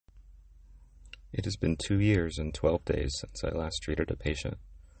It has been 2 years and 12 days since I last treated a patient.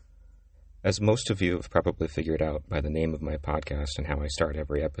 As most of you have probably figured out by the name of my podcast and how I start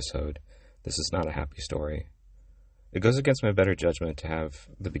every episode, this is not a happy story. It goes against my better judgment to have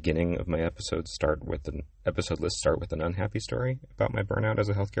the beginning of my episode list start with an unhappy story about my burnout as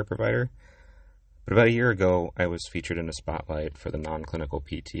a healthcare provider. But about a year ago, I was featured in a spotlight for the Non-Clinical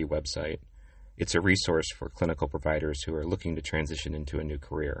PT website. It's a resource for clinical providers who are looking to transition into a new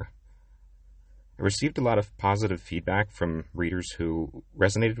career. I received a lot of positive feedback from readers who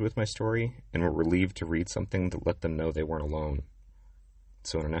resonated with my story and were relieved to read something that let them know they weren't alone.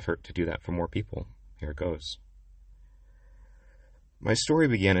 So in an effort to do that for more people, here it goes. My story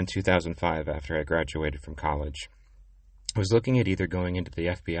began in 2005 after I graduated from college. I was looking at either going into the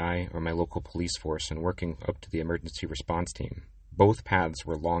FBI or my local police force and working up to the emergency response team. Both paths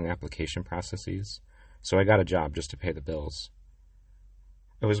were long application processes, so I got a job just to pay the bills.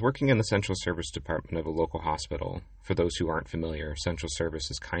 I was working in the Central Service Department of a local hospital. For those who aren't familiar, Central Service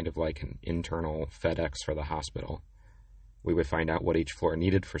is kind of like an internal FedEx for the hospital. We would find out what each floor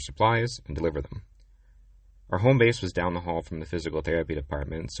needed for supplies and deliver them. Our home base was down the hall from the physical therapy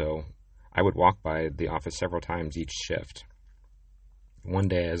department, so I would walk by the office several times each shift. One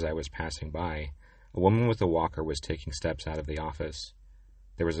day as I was passing by, a woman with a walker was taking steps out of the office.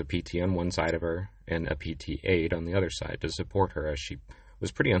 There was a PT on one side of her and a PT aide on the other side to support her as she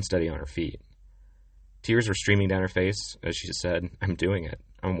was pretty unsteady on her feet. Tears were streaming down her face as she said, "I'm doing it.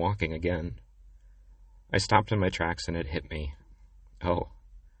 I'm walking again." I stopped in my tracks and it hit me. Oh,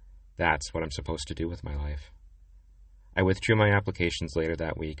 that's what I'm supposed to do with my life. I withdrew my applications later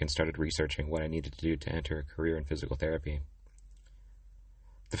that week and started researching what I needed to do to enter a career in physical therapy.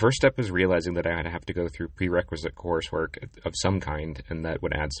 The first step was realizing that I'd have to go through prerequisite coursework of some kind and that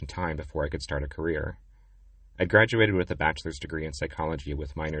would add some time before I could start a career. I'd graduated with a bachelor's degree in psychology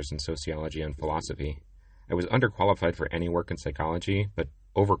with minors in sociology and philosophy. I was underqualified for any work in psychology, but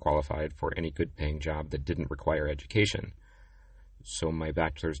overqualified for any good-paying job that didn't require education. So my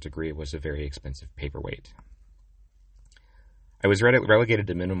bachelor's degree was a very expensive paperweight. I was relegated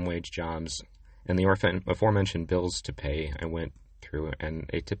to minimum wage jobs, and the aforementioned bills to pay I went through an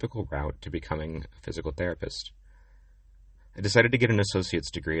atypical route to becoming a physical therapist. I decided to get an associate's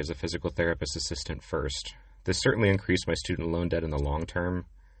degree as a physical therapist assistant first. This certainly increased my student loan debt in the long term,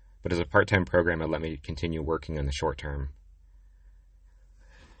 but as a part-time program, it let me continue working in the short term.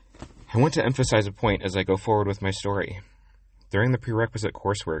 I want to emphasize a point as I go forward with my story. During the prerequisite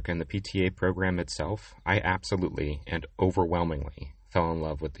coursework and the PTA program itself, I absolutely and overwhelmingly fell in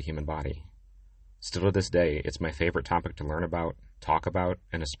love with the human body. Still to this day, it's my favorite topic to learn about, talk about,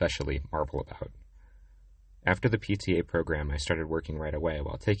 and especially marvel about. After the PTA program, I started working right away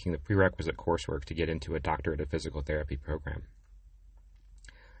while taking the prerequisite coursework to get into a doctorate of physical therapy program.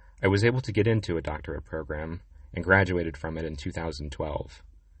 I was able to get into a doctorate program and graduated from it in 2012.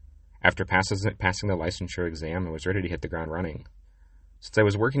 After passing the licensure exam, I was ready to hit the ground running. Since I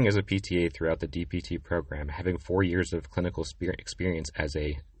was working as a PTA throughout the DPT program, having 4 years of clinical experience as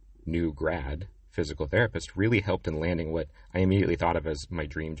a new grad physical therapist really helped in landing what I immediately thought of as my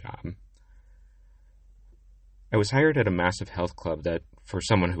dream job. I was hired at a massive health club that, for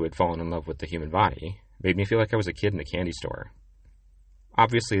someone who had fallen in love with the human body, made me feel like I was a kid in a candy store.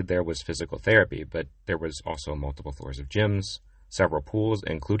 Obviously, there was physical therapy, but there was also multiple floors of gyms, several pools,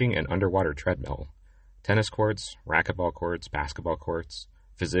 including an underwater treadmill, tennis courts, racquetball courts, basketball courts,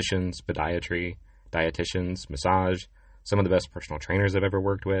 physicians, podiatry, dietitians, massage, some of the best personal trainers I've ever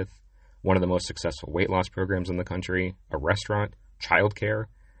worked with, one of the most successful weight loss programs in the country, a restaurant, childcare,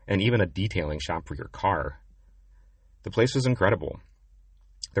 and even a detailing shop for your car. The place was incredible.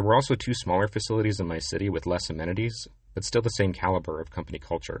 There were also 2 smaller facilities in my city with less amenities, but still the same caliber of company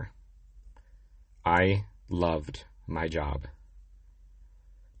culture. I loved my job.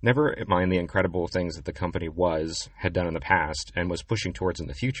 Never mind the incredible things that the company had done in the past, and was pushing towards in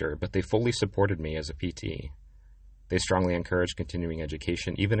the future, but they fully supported me as a PT. They strongly encouraged continuing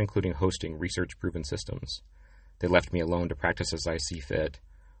education, even including hosting research-proven systems. They left me alone to practice as I see fit,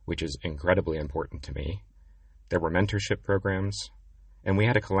 which is incredibly important to me. There were mentorship programs, and we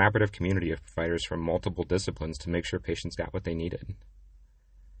had a collaborative community of providers from multiple disciplines to make sure patients got what they needed.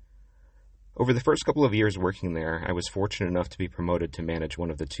 Over the first couple of years working there, I was fortunate enough to be promoted to manage one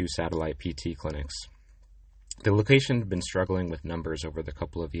of the 2 satellite PT clinics. The location had been struggling with numbers over the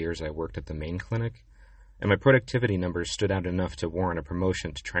couple of years I worked at the main clinic, and my productivity numbers stood out enough to warrant a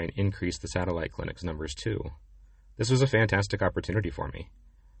promotion to try and increase the satellite clinic's numbers too. This was a fantastic opportunity for me.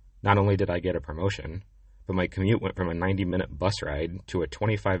 Not only did I get a promotion, but my commute went from a 90-minute bus ride to a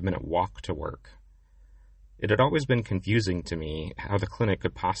 25-minute walk to work. It had always been confusing to me how the clinic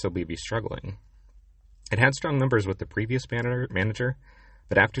could possibly be struggling. It had strong numbers with the previous manager,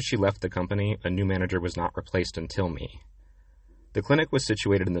 but after she left the company, a new manager was not replaced until me. The clinic was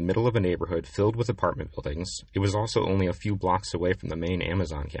situated in the middle of a neighborhood filled with apartment buildings. It was also only a few blocks away from the main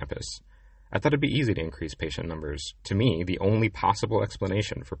Amazon campus. I thought it'd be easy to increase patient numbers. To me, the only possible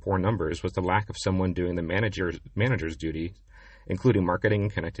explanation for poor numbers was the lack of someone doing the manager's duty, including marketing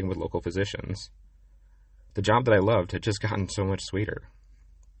and connecting with local physicians. The job that I loved had just gotten so much sweeter.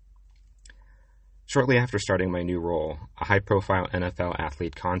 Shortly after starting my new role, a high-profile NFL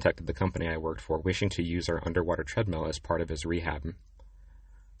athlete contacted the company I worked for wishing to use our underwater treadmill as part of his rehab.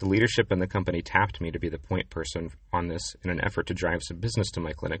 The leadership in the company tapped me to be the point person on this in an effort to drive some business to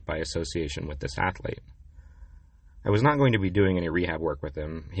my clinic by association with this athlete. I was not going to be doing any rehab work with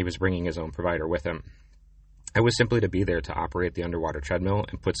him. He was bringing his own provider with him. I was simply to be there to operate the underwater treadmill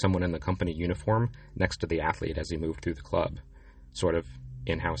and put someone in the company uniform next to the athlete as he moved through the club. Sort of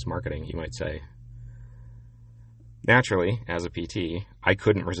in-house marketing, you might say. Naturally, as a PT, I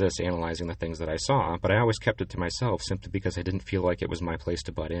couldn't resist analyzing the things that I saw, but I always kept it to myself simply because I didn't feel like it was my place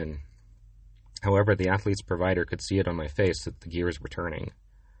to butt in. However, the athlete's provider could see it on my face that the gears were turning.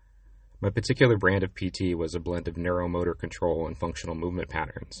 My particular brand of PT was a blend of neuromotor control and functional movement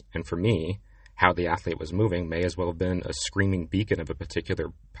patterns, and for me, how the athlete was moving may as well have been a screaming beacon of a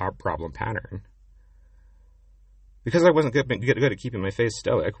particular problem pattern. Because I wasn't good at keeping my face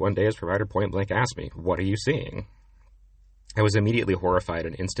stoic, one day his provider point-blank asked me, "What are you seeing?" I was immediately horrified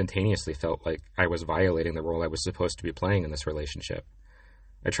and instantaneously felt like I was violating the role I was supposed to be playing in this relationship.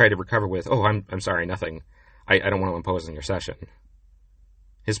 I tried to recover with, "Oh, I'm sorry, nothing. I don't want to impose on your session."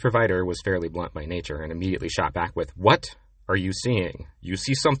 His provider was fairly blunt by nature and immediately shot back with, "What are you seeing? You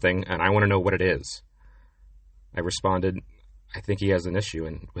see something, and I want to know what it is." I responded, "I think he has an issue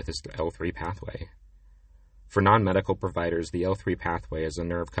with his L3 pathway." For non-medical providers, the L3 pathway is a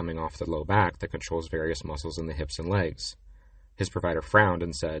nerve coming off the low back that controls various muscles in the hips and legs. His provider frowned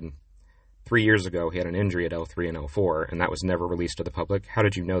and said, 3 years ago he had an injury at L3 and L4, and that was never released to the public. How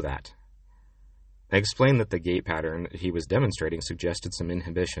did you know that? I explained that the gait pattern he was demonstrating suggested some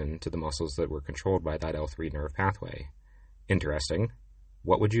inhibition to the muscles that were controlled by that L3 nerve pathway. Interesting.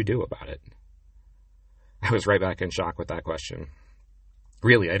 What would you do about it? I was right back in shock with that question.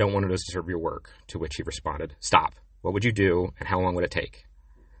 "Really, I don't want to disturb your work," to which he responded, "Stop. What would you do, and how long would it take?"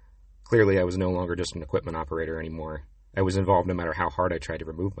 Clearly, I was no longer just an equipment operator anymore. I was involved no matter how hard I tried to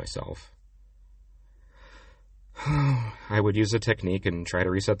remove myself. I would use a technique and try to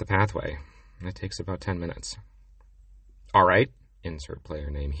reset the pathway. It takes about 10 minutes. "All right, insert player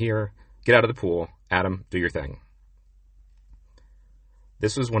name here. Get out of the pool. Adam, do your thing."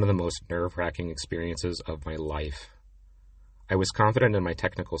 This was one of the most nerve-wracking experiences of my life. I was confident in my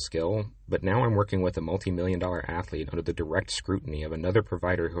technical skill, but now I'm working with a multi-million-dollar athlete under the direct scrutiny of another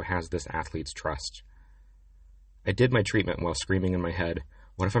provider who has this athlete's trust. I did my treatment while screaming in my head,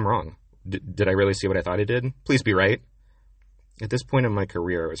 "What if I'm wrong? Did I really see what I thought I did? Please be right." At this point in my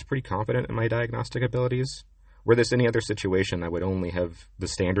career, I was pretty confident in my diagnostic abilities. Were this any other situation, I would only have the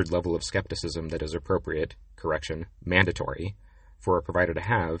standard level of skepticism that is appropriate, mandatory, for a provider to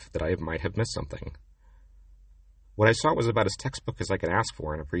have that I might have missed something. What I saw was about as textbook as I could ask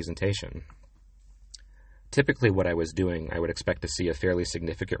for in a presentation. Typically what I was doing, I would expect to see a fairly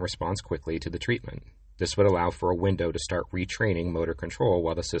significant response quickly to the treatment. This would allow for a window to start retraining motor control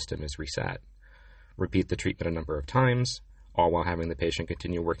while the system is reset. Repeat the treatment a number of times, all while having the patient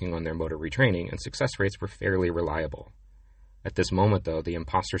continue working on their motor retraining, and success rates were fairly reliable. At this moment, though, the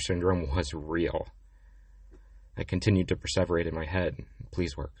imposter syndrome was real. I continued to perseverate in my head.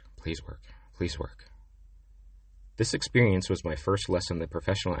 Please work, please work, please work. This experience was my first lesson that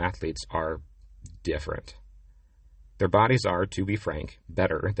professional athletes are different. Their bodies are, to be frank,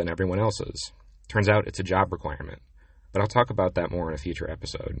 better than everyone else's. Turns out it's a job requirement, but I'll talk about that more in a future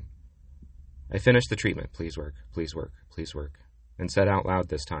episode. I finished the treatment, "Please work, please work, please work," and said out loud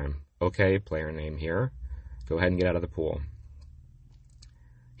this time, "Okay, player name here. Go ahead and get out of the pool."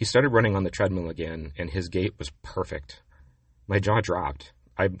 He started running on the treadmill again, and his gait was perfect. My jaw dropped.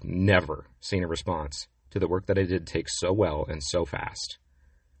 I've never seen a response to the work that I did take so well and so fast.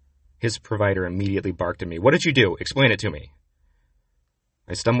 His provider immediately barked at me, "What did you do? Explain it to me."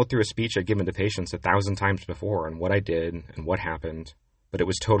 I stumbled through a speech I'd given to patients 1,000 times before on what I did and what happened, but it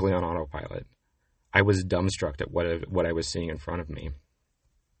was totally on autopilot. I was dumbstruck at what I was seeing in front of me.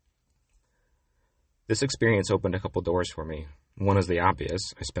 This experience opened a couple doors for me. One is the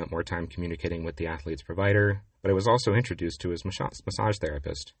obvious. I spent more time communicating with the athlete's provider, but I was also introduced to his massage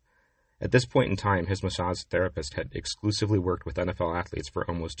therapist. At this point in time, his massage therapist had exclusively worked with NFL athletes for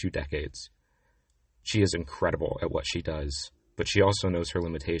almost 2 decades. She is incredible at what she does, but she also knows her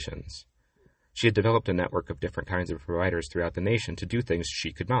limitations. She had developed a network of different kinds of providers throughout the nation to do things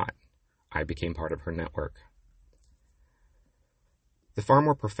she could not. I became part of her network. The far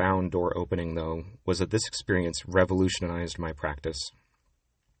more profound door opening, though, was that this experience revolutionized my practice.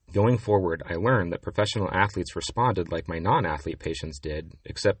 Going forward, I learned that professional athletes responded like my non-athlete patients did,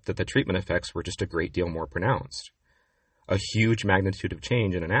 except that the treatment effects were just a great deal more pronounced. A huge magnitude of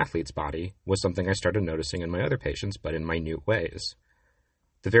change in an athlete's body was something I started noticing in my other patients, but in minute ways.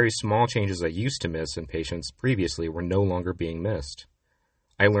 The very small changes I used to miss in patients previously were no longer being missed.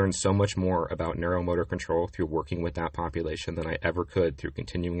 I learned so much more about neuromotor control through working with that population than I ever could through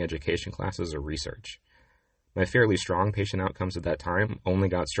continuing education classes or research. My fairly strong patient outcomes at that time only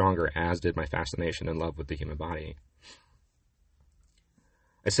got stronger, as did my fascination and love with the human body.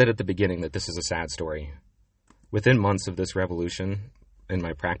 I said at the beginning that this is a sad story. Within months of this revolution in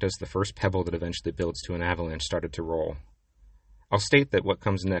my practice, the first pebble that eventually builds to an avalanche started to roll. I'll state that what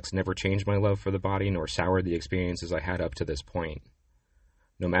comes next never changed my love for the body nor soured the experiences I had up to this point.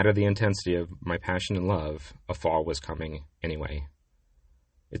 No matter the intensity of my passion and love, a fall was coming anyway.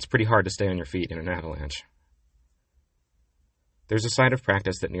 It's pretty hard to stay on your feet in an avalanche. There's a side of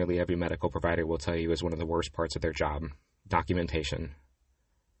practice that nearly every medical provider will tell you is one of the worst parts of their job: documentation.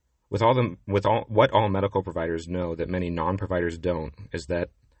 What all medical providers know that many non-providers don't is that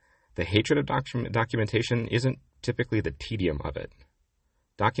the hatred of documentation isn't typically the tedium of it.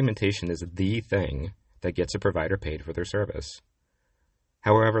 Documentation is the thing that gets a provider paid for their service.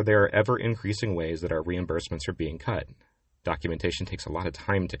 However, there are ever-increasing ways that our reimbursements are being cut. Documentation takes a lot of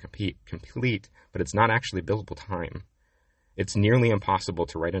time to complete, but it's not actually billable time. It's nearly impossible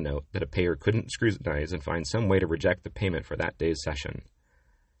to write a note that a payer couldn't scrutinize and find some way to reject the payment for that day's session.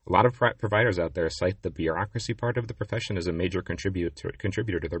 A lot of providers out there cite the bureaucracy part of the profession as a major contributor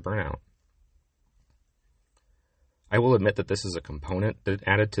to their burnout. I will admit that this is a component that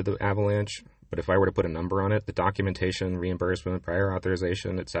added to the avalanche, but if I were to put a number on it, the documentation, reimbursement, prior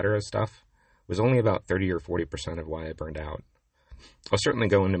authorization, etc. stuff was only about 30 or 40% of why I burned out. I'll certainly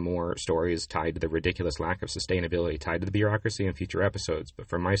go into more stories tied to the ridiculous lack of sustainability tied to the bureaucracy in future episodes, but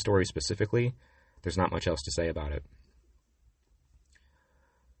for my story specifically, there's not much else to say about it.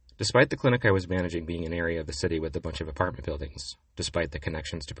 Despite the clinic I was managing being an area of the city with a bunch of apartment buildings, despite the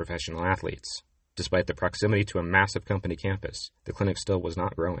connections to professional athletes, despite the proximity to a massive company campus, the clinic still was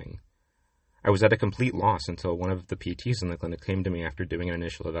not growing. I was at a complete loss until one of the PTs in the clinic came to me after doing an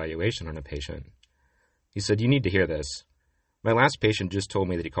initial evaluation on a patient. He said, "You need to hear this. My last patient just told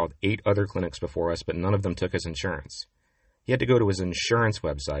me that he called 8 other clinics before us, but none of them took his insurance. He had to go to his insurance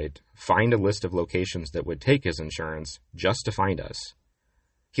website, find a list of locations that would take his insurance, just to find us.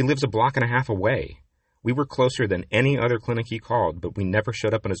 He lives a block and a half away. We were closer than any other clinic he called, but we never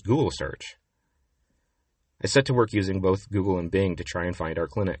showed up on his Google search." I set to work using both Google and Bing to try and find our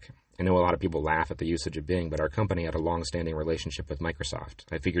clinic. I know a lot of people laugh at the usage of Bing, but our company had a long-standing relationship with Microsoft.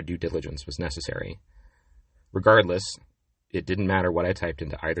 I figured due diligence was necessary. Regardless, it didn't matter what I typed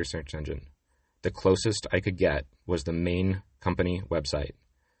into either search engine. The closest I could get was the main company website.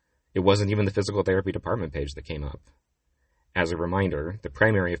 It wasn't even the physical therapy department page that came up. As a reminder, the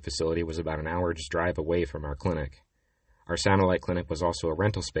primary facility was about an hour's drive away from our clinic. Our satellite clinic was also a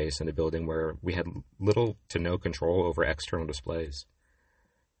rental space in a building where we had little to no control over external displays.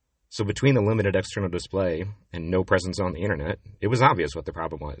 So between the limited external display and no presence on the internet, it was obvious what the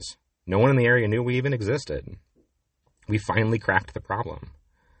problem was. No one in the area knew we even existed. We finally cracked the problem.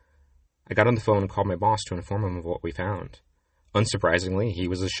 I got on the phone and called my boss to inform him of what we found. Unsurprisingly, he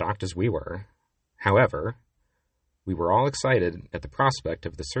was as shocked as we were. However, we were all excited at the prospect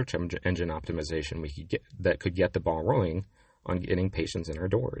of the search engine optimization that could get the ball rolling on getting patients in our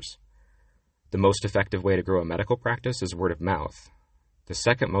doors. The most effective way to grow a medical practice is word of mouth. The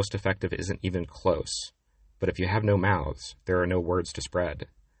second most effective isn't even close, but if you have no mouths, there are no words to spread.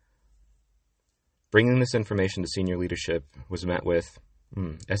 Bringing this information to senior leadership was met with,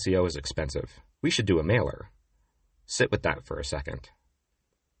 SEO is expensive. We should do a mailer. Sit with that for a second.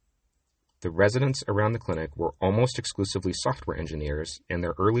 The residents around the clinic were almost exclusively software engineers in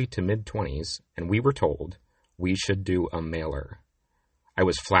their early to mid-20s, and we were told we should do a mailer. I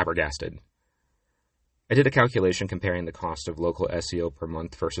was flabbergasted. I did a calculation comparing the cost of local SEO per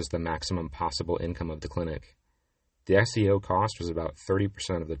month versus the maximum possible income of the clinic. The SEO cost was about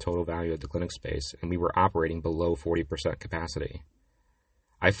 30% of the total value of the clinic space, and we were operating below 40% capacity.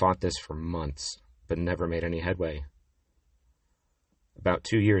 I fought this for months, but never made any headway. About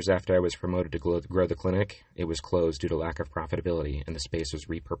 2 years after I was promoted to grow the clinic, it was closed due to lack of profitability, and the space was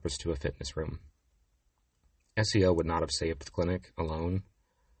repurposed to a fitness room. SEO would not have saved the clinic alone,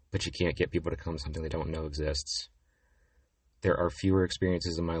 but you can't get people to come to something they don't know exists. There are fewer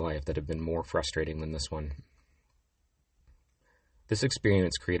experiences in my life that have been more frustrating than this one. This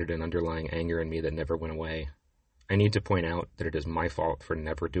experience created an underlying anger in me that never went away. I need to point out that it is my fault for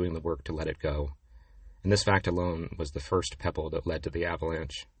never doing the work to let it go, and this fact alone was the first pebble that led to the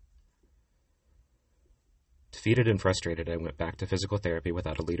avalanche. Defeated and frustrated, I went back to physical therapy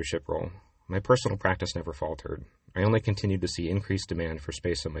without a leadership role. My personal practice never faltered. I only continued to see increased demand for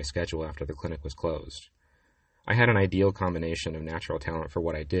space on my schedule after the clinic was closed. I had an ideal combination of natural talent for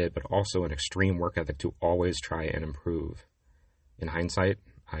what I did, but also an extreme work ethic to always try and improve. In hindsight,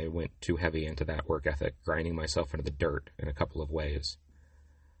 I went too heavy into that work ethic, grinding myself into the dirt in a couple of ways.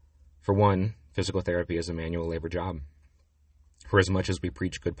 For one, physical therapy is a manual labor job. For as much as we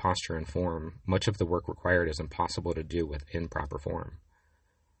preach good posture and form, much of the work required is impossible to do with improper form.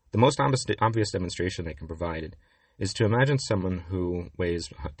 The most obvious demonstration I can provide is to imagine someone who weighs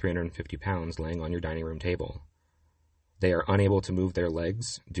 350 pounds laying on your dining room table. They are unable to move their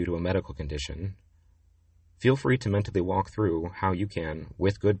legs due to a medical condition. Feel free to mentally walk through how you can,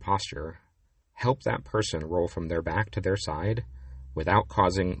 with good posture, help that person roll from their back to their side without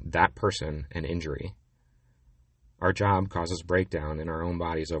causing that person an injury. Our job causes breakdown in our own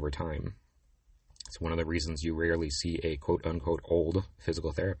bodies over time. It's one of the reasons you rarely see a quote-unquote old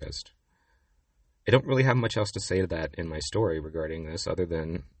physical therapist. I don't really have much else to say to that in my story regarding this other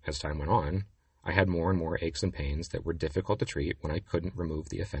than, as time went on, I had more and more aches and pains that were difficult to treat when I couldn't remove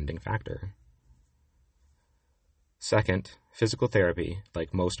the offending factor. Second, physical therapy,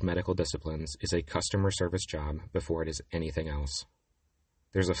 like most medical disciplines, is a customer service job before it is anything else.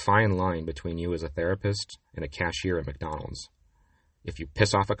 There's a fine line between you as a therapist and a cashier at McDonald's. If you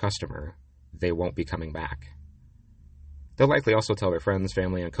piss off a customer, they won't be coming back. They'll likely also tell their friends,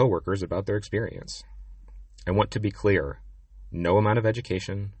 family, and coworkers about their experience. I want to be clear. No amount of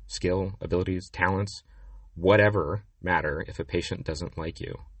education, skill, abilities, talents, whatever matter if a patient doesn't like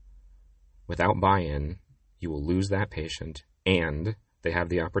you. Without buy-in, you will lose that patient, and they have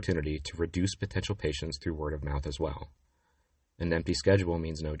the opportunity to reduce potential patients through word of mouth as well. An empty schedule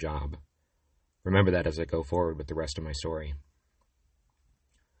means no job. Remember that as I go forward with the rest of my story.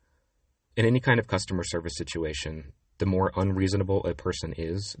 In any kind of customer service situation, the more unreasonable a person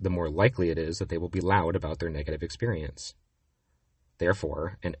is, the more likely it is that they will be loud about their negative experience.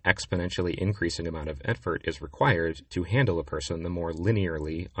 Therefore, an exponentially increasing amount of effort is required to handle a person the more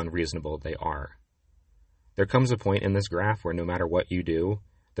linearly unreasonable they are. There comes a point in this graph where no matter what you do,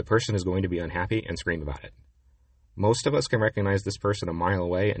 the person is going to be unhappy and scream about it. Most of us can recognize this person a mile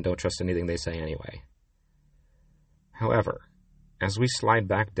away and don't trust anything they say anyway. However, as we slide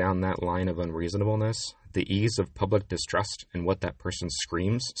back down that line of unreasonableness, the ease of public distrust in what that person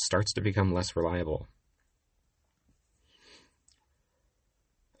screams starts to become less reliable.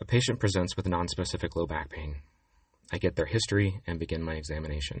 A patient presents with nonspecific low back pain. I get their history and begin my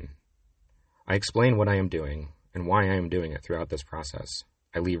examination. I explain what I am doing and why I am doing it throughout this process.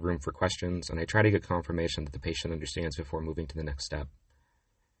 I leave room for questions, and I try to get confirmation that the patient understands before moving to the next step.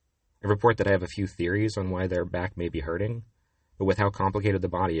 I report that I have a few theories on why their back may be hurting, but with how complicated the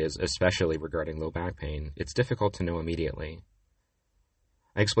body is, especially regarding low back pain, it's difficult to know immediately.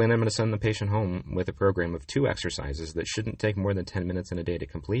 I explain I'm going to send the patient home with a program of 2 exercises that shouldn't take more than 10 minutes in a day to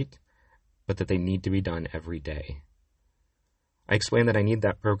complete, but that they need to be done every day. I explain that I need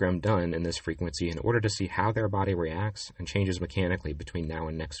that program done in this frequency in order to see how their body reacts and changes mechanically between now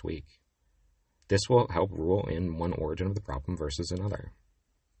and next week. This will help rule in one origin of the problem versus another.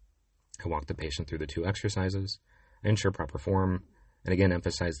 I walk the patient through the 2 exercises, I ensure proper form, and again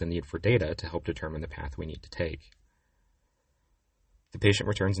emphasize the need for data to help determine the path we need to take. The patient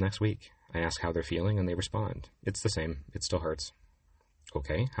returns next week. I ask how they're feeling, and they respond. It's the same. It still hurts.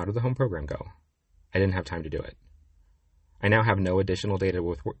 Okay, how did the home program go? I didn't have time to do it. I now have no additional data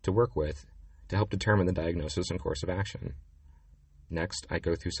to work with to help determine the diagnosis and course of action. Next, I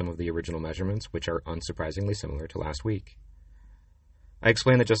go through some of the original measurements, which are unsurprisingly similar to last week. I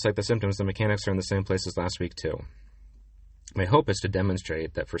explain that just like the symptoms, the mechanics are in the same place as last week too. My hope is to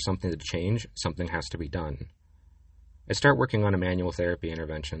demonstrate that for something to change, something has to be done. I start working on a manual therapy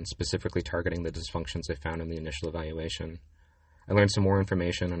intervention, specifically targeting the dysfunctions I found in the initial evaluation. I learn some more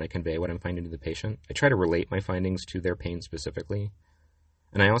information and I convey what I'm finding to the patient. I try to relate my findings to their pain specifically.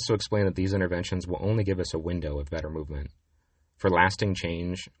 And I also explain that these interventions will only give us a window of better movement. For lasting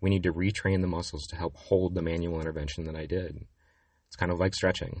change, we need to retrain the muscles to help hold the manual intervention that I did. It's kind of like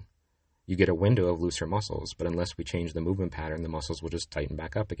stretching. You get a window of looser muscles, but unless we change the movement pattern, the muscles will just tighten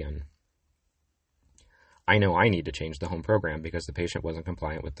back up again. I know I need to change the home program because the patient wasn't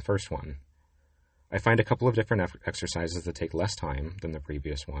compliant with the first one. I find a couple of different exercises that take less time than the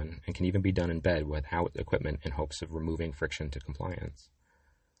previous one and can even be done in bed without equipment in hopes of removing friction to compliance.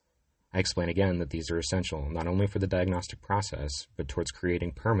 I explain again that these are essential not only for the diagnostic process, but towards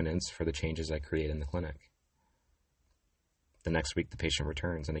creating permanence for the changes I create in the clinic. The next week, the patient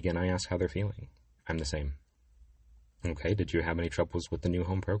returns, and again I ask how they're feeling. I'm the same. Okay, did you have any troubles with the new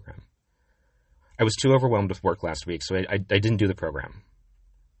home program? I was too overwhelmed with work last week, so I didn't do the program.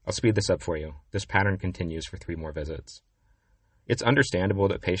 I'll speed this up for you. This pattern continues for 3 more visits. It's understandable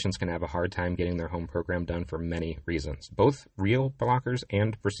that patients can have a hard time getting their home program done for many reasons, both real blockers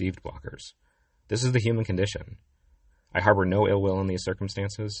and perceived blockers. This is the human condition. I harbor no ill will in these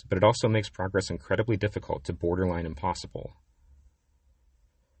circumstances, but it also makes progress incredibly difficult to borderline impossible.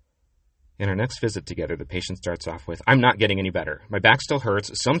 In our next visit together, the patient starts off with, "I'm not getting any better. My back still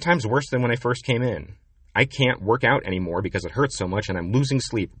hurts, sometimes worse than when I first came in. I can't work out anymore because it hurts so much and I'm losing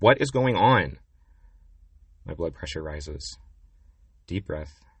sleep. What is going on?" My blood pressure rises. Deep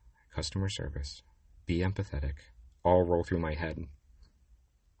breath, customer service, be empathetic, all roll through my head.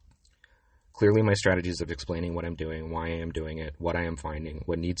 Clearly, my strategies of explaining what I'm doing, why I am doing it, what I am finding,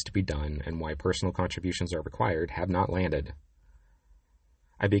 what needs to be done, and why personal contributions are required have not landed.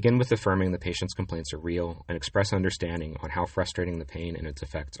 I begin with affirming the patient's complaints are real and express understanding on how frustrating the pain and its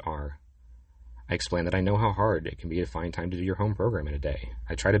effects are. I explain that I know how hard it can be to find time to do your home program in a day.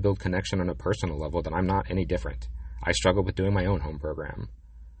 I try to build connection on a personal level that I'm not any different. I struggle with doing my own home program.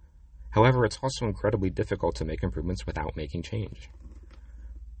 However, it's also incredibly difficult to make improvements without making change.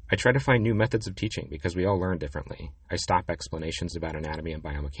 I try to find new methods of teaching because we all learn differently. I stop explanations about anatomy and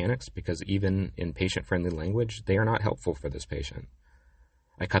biomechanics because even in patient-friendly language, they are not helpful for this patient.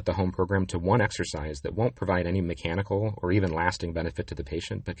 I cut the home program to one exercise that won't provide any mechanical or even lasting benefit to the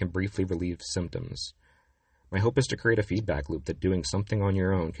patient, but can briefly relieve symptoms. My hope is to create a feedback loop that doing something on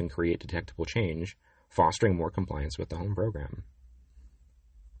your own can create detectable change, fostering more compliance with the home program.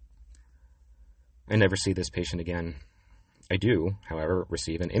 I never see this patient again. I do, however,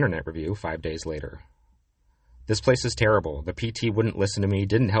 receive an internet review 5 days later. "This place is terrible. The PT wouldn't listen to me,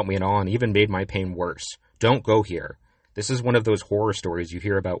 didn't help me at all, and even made my pain worse. Don't go here. This is one of those horror stories you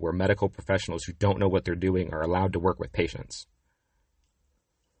hear about where medical professionals who don't know what they're doing are allowed to work with patients."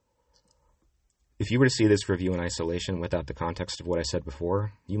 If you were to see this review in isolation without the context of what I said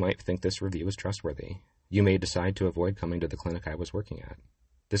before, you might think this review is trustworthy. You may decide to avoid coming to the clinic I was working at.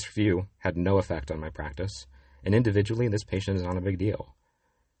 This review had no effect on my practice, and individually, this patient is not a big deal.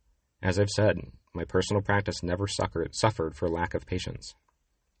 As I've said, my personal practice never suffered for lack of patients.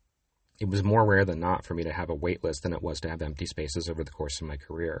 It was more rare than not for me to have a wait list than it was to have empty spaces over the course of my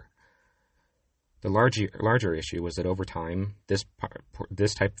career. The larger issue was that over time, this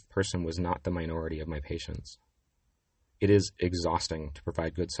type of person was not the minority of my patients. It is exhausting to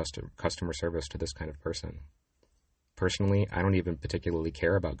provide good customer service to this kind of person. Personally, I don't even particularly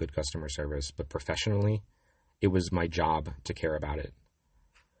care about good customer service, but professionally, it was my job to care about it.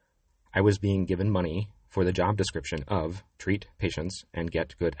 I was being given money for the job description of treat patients and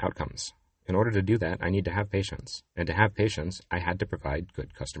get good outcomes. In order to do that, I need to have patients. And to have patients, I had to provide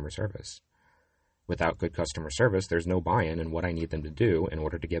good customer service. Without good customer service, there's no buy-in in what I need them to do in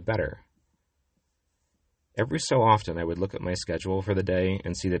order to get better. Every so often, I would look at my schedule for the day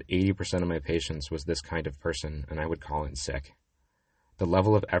and see that 80% of my patients was this kind of person, and I would call in sick. The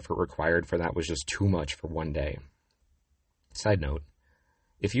level of effort required for that was just too much for one day. Side note,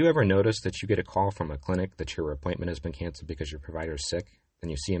 if you ever notice that you get a call from a clinic that your appointment has been canceled because your provider is sick, then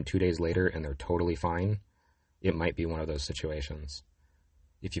you see them 2 days later and they're totally fine, it might be one of those situations.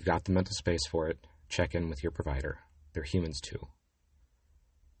 If you've got the mental space for it, check in with your provider. They're humans too.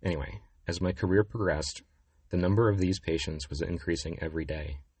 Anyway, as my career progressed, the number of these patients was increasing every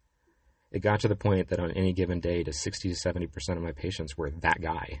day. It got to the point that on any given day, 60 to 70% of my patients were that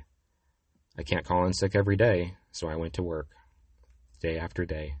guy. I can't call in sick every day, so I went to work. Day after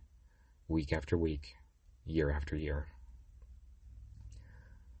day, week after week, year after year.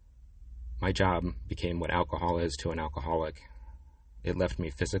 My job became what alcohol is to an alcoholic. It left me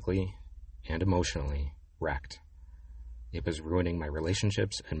physically and emotionally wrecked. It was ruining my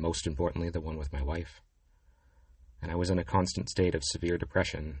relationships and, most importantly, the one with my wife. And I was in a constant state of severe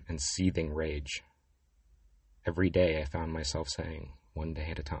depression and seething rage. Every day I found myself saying, one day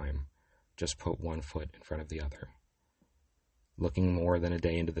at a time, just put one foot in front of the other. Looking more than a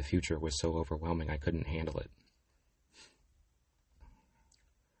day into the future was so overwhelming I couldn't handle it.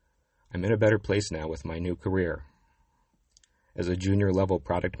 I'm in a better place now with my new career. As a junior-level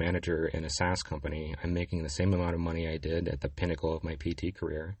product manager in a SaaS company, I'm making the same amount of money I did at the pinnacle of my PT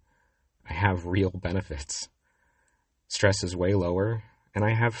career. I have real benefits. Stress is way lower, and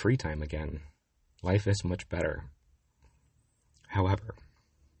I have free time again. Life is much better. However,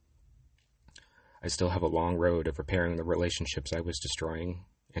 I still have a long road of repairing the relationships I was destroying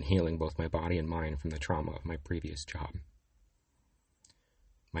and healing both my body and mind from the trauma of my previous job.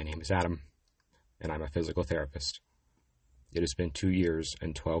 My name is Adam, and I'm a physical therapist. It has been 2 years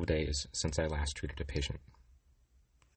and 12 days since I last treated a patient.